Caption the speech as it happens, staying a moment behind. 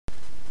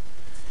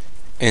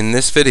In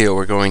this video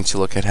we're going to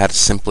look at how to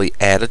simply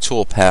add a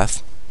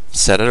toolpath,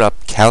 set it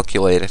up,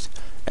 calculate it,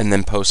 and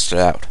then post it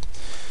out.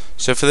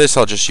 So for this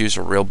I'll just use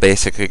a real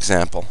basic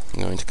example.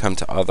 I'm going to come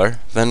to Other,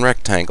 then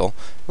Rectangle,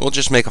 and we'll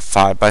just make a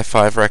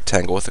 5x5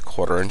 rectangle with a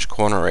 1/4 inch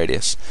corner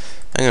radius.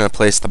 I'm going to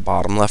place the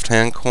bottom left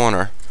hand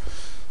corner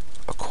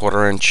a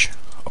 1/4 inch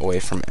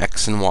away from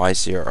X and Y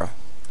 0.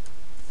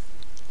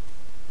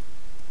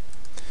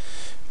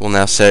 We'll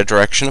now set a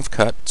direction of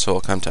cut, so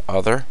we'll come to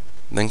Other,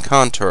 then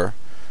Contour.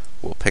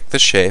 We'll pick the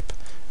shape.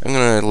 I'm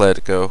going to let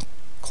it go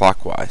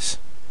clockwise,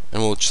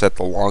 and we'll set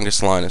the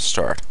longest line as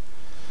start.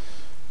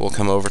 We'll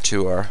come over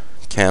to our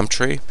cam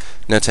tree.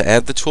 Now to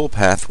add the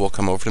toolpath, we'll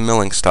come over to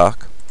Milling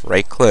Stock,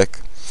 right click.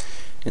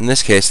 In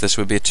this case this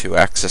would be a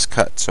 2-axis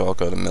cut, so I'll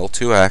go to Mill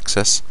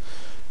 2-axis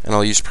and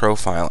I'll use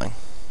Profiling.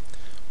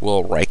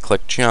 We'll right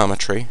click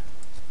Geometry,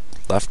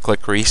 left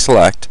click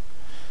Reselect,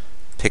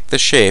 pick the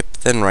shape,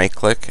 then right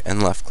click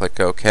and left click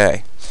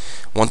OK.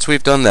 Once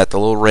we've done that, the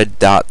little red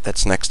dot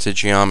that's next to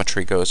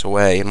Geometry goes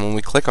away, and when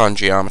we click on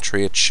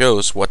Geometry it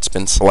shows what's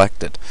been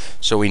selected,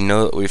 so we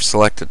know that we've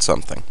selected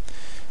something.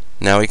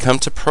 Now we come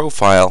to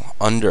Profile.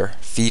 Under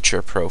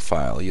Feature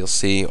Profile, you'll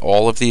see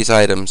all of these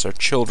items are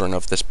children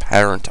of this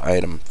parent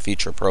item,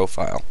 Feature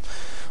Profile.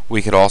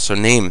 We could also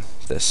name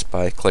this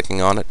by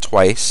clicking on it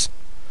twice,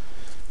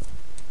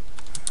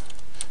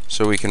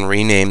 so we can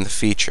rename the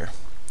feature.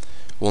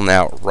 We'll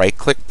now right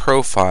click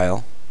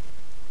Profile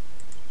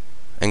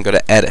and go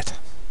to Edit.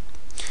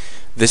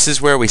 This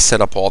is where we set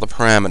up all the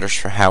parameters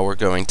for how we're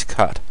going to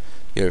cut.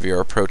 You have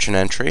your approach and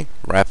entry,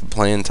 rapid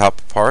plane,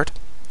 top apart,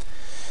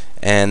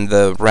 and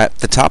the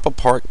top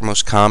apart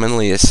most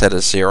commonly is set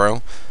as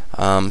 0.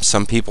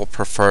 Some people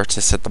prefer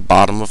to set the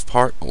bottom of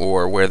part,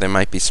 or where there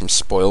might be some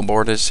spoil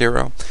board, as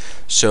 0.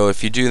 So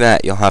if you do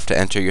that, you'll have to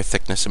enter your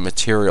thickness of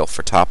material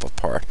for top of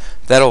part.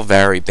 That'll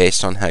vary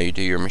based on how you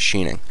do your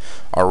machining.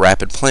 Our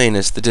rapid plane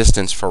is the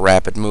distance for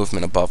rapid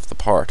movement above the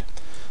part.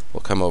 We'll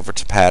come over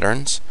to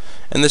Patterns,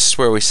 and this is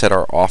where we set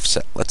our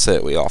offset. Let's say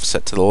we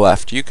offset to the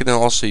left. You can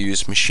also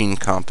use Machine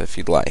Comp if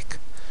you'd like.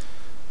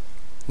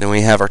 Then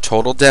we have our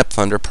total depth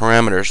under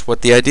Parameters.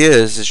 What the idea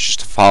is just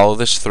to follow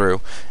this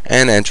through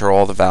and enter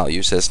all the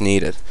values as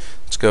needed.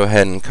 Let's go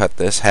ahead and cut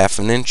this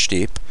 1/2 inch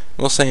deep.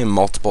 We'll say in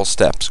multiple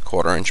steps,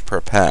 1/4 inch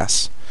per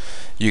pass.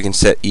 You can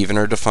set even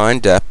or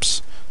defined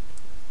depths.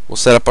 We'll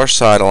set up our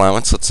side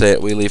allowance. Let's say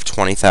we leave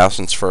 20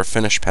 thousandths for a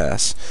finish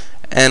pass,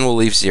 and we'll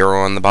leave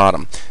 0 on the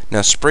bottom.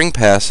 Now spring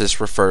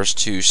passes refers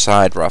to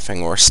side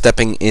roughing, or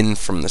stepping in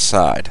from the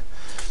side.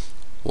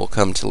 We'll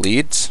come to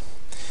Leads,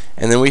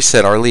 and then we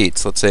set our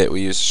leads. Let's say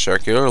we use a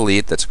circular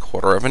lead that's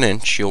 1/4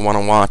 inch. You'll want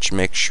to watch,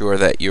 make sure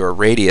that your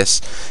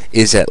radius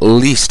is at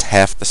least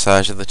half the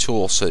size of the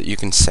tool so that you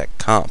can set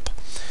comp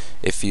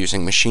if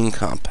using Machine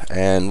Comp.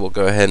 And we'll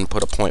go ahead and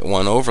put a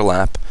 0.1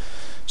 overlap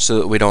so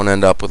that we don't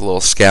end up with a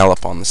little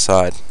scallop on the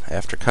side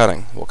after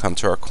cutting. We'll come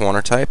to our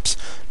corner types.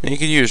 Now you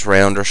could use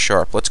round or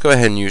sharp. Let's go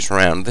ahead and use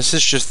round. This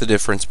is just the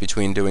difference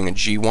between doing a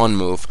G1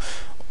 move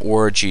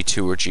or a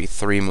G2 or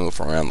G3 move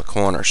around the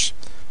corners.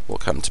 We'll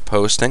come to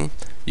Posting.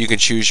 You can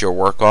choose your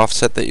work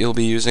offset that you'll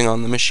be using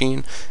on the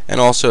machine, and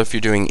also if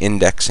you're doing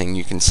indexing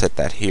you can set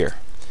that here.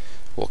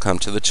 We'll come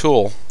to the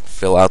tool,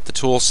 fill out the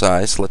tool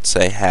size, let's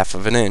say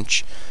 1/2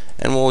 inch,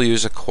 and we'll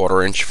use a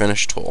 1/4 inch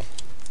finish tool.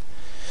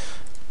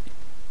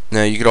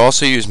 Now you could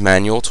also use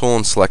Manual Tool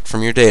and select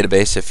from your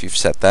database if you've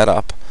set that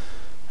up.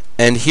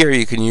 And here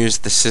you can use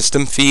the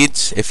system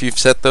feeds if you've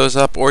set those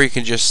up, or you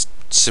can just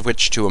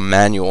switch to a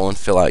manual and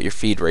fill out your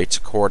feed rates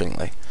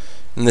accordingly.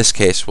 In this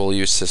case we'll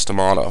use System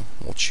Auto.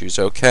 We'll choose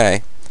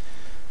OK.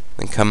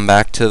 Then come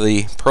back to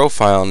the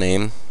profile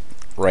name,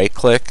 right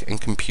click,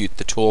 and compute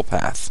the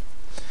toolpath.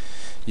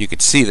 You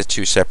could see the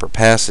 2 separate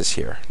passes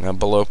here. Now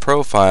below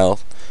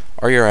Profile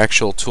are your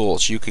actual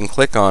tools. You can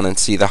click on and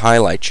see the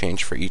highlight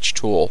change for each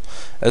tool,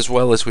 as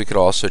well as we could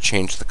also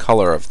change the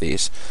color of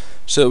these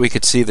so that we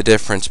could see the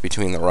difference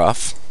between the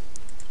rough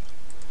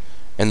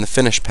and the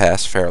finish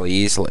pass fairly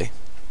easily.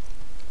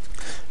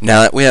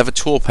 Now that we have a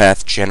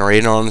toolpath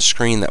generated on the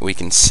screen that we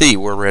can see,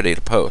 we're ready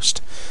to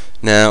post.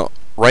 Now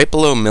right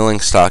below Milling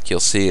Stock you'll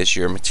see is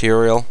your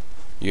material,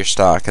 your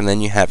stock, and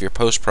then you have your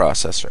post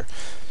processor.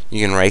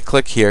 You can right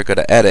click here, go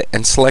to Edit,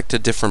 and select a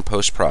different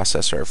post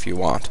processor if you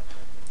want.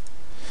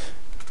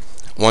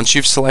 Once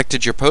you've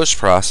selected your post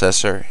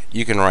processor,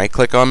 you can right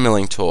click on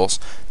Milling Tools.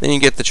 Then you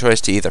get the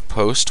choice to either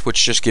Post,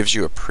 which just gives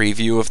you a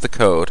preview of the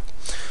code,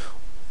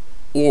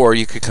 or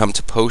you could come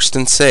to Post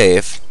and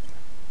Save,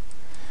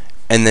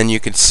 and then you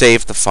could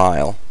save the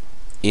file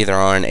either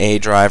on an A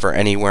drive or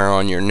anywhere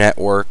on your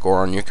network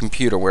or on your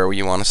computer where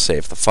you want to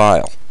save the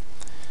file.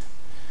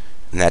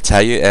 And that's how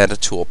you add a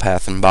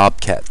toolpath in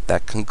BobCAD.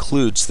 That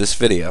concludes this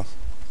video.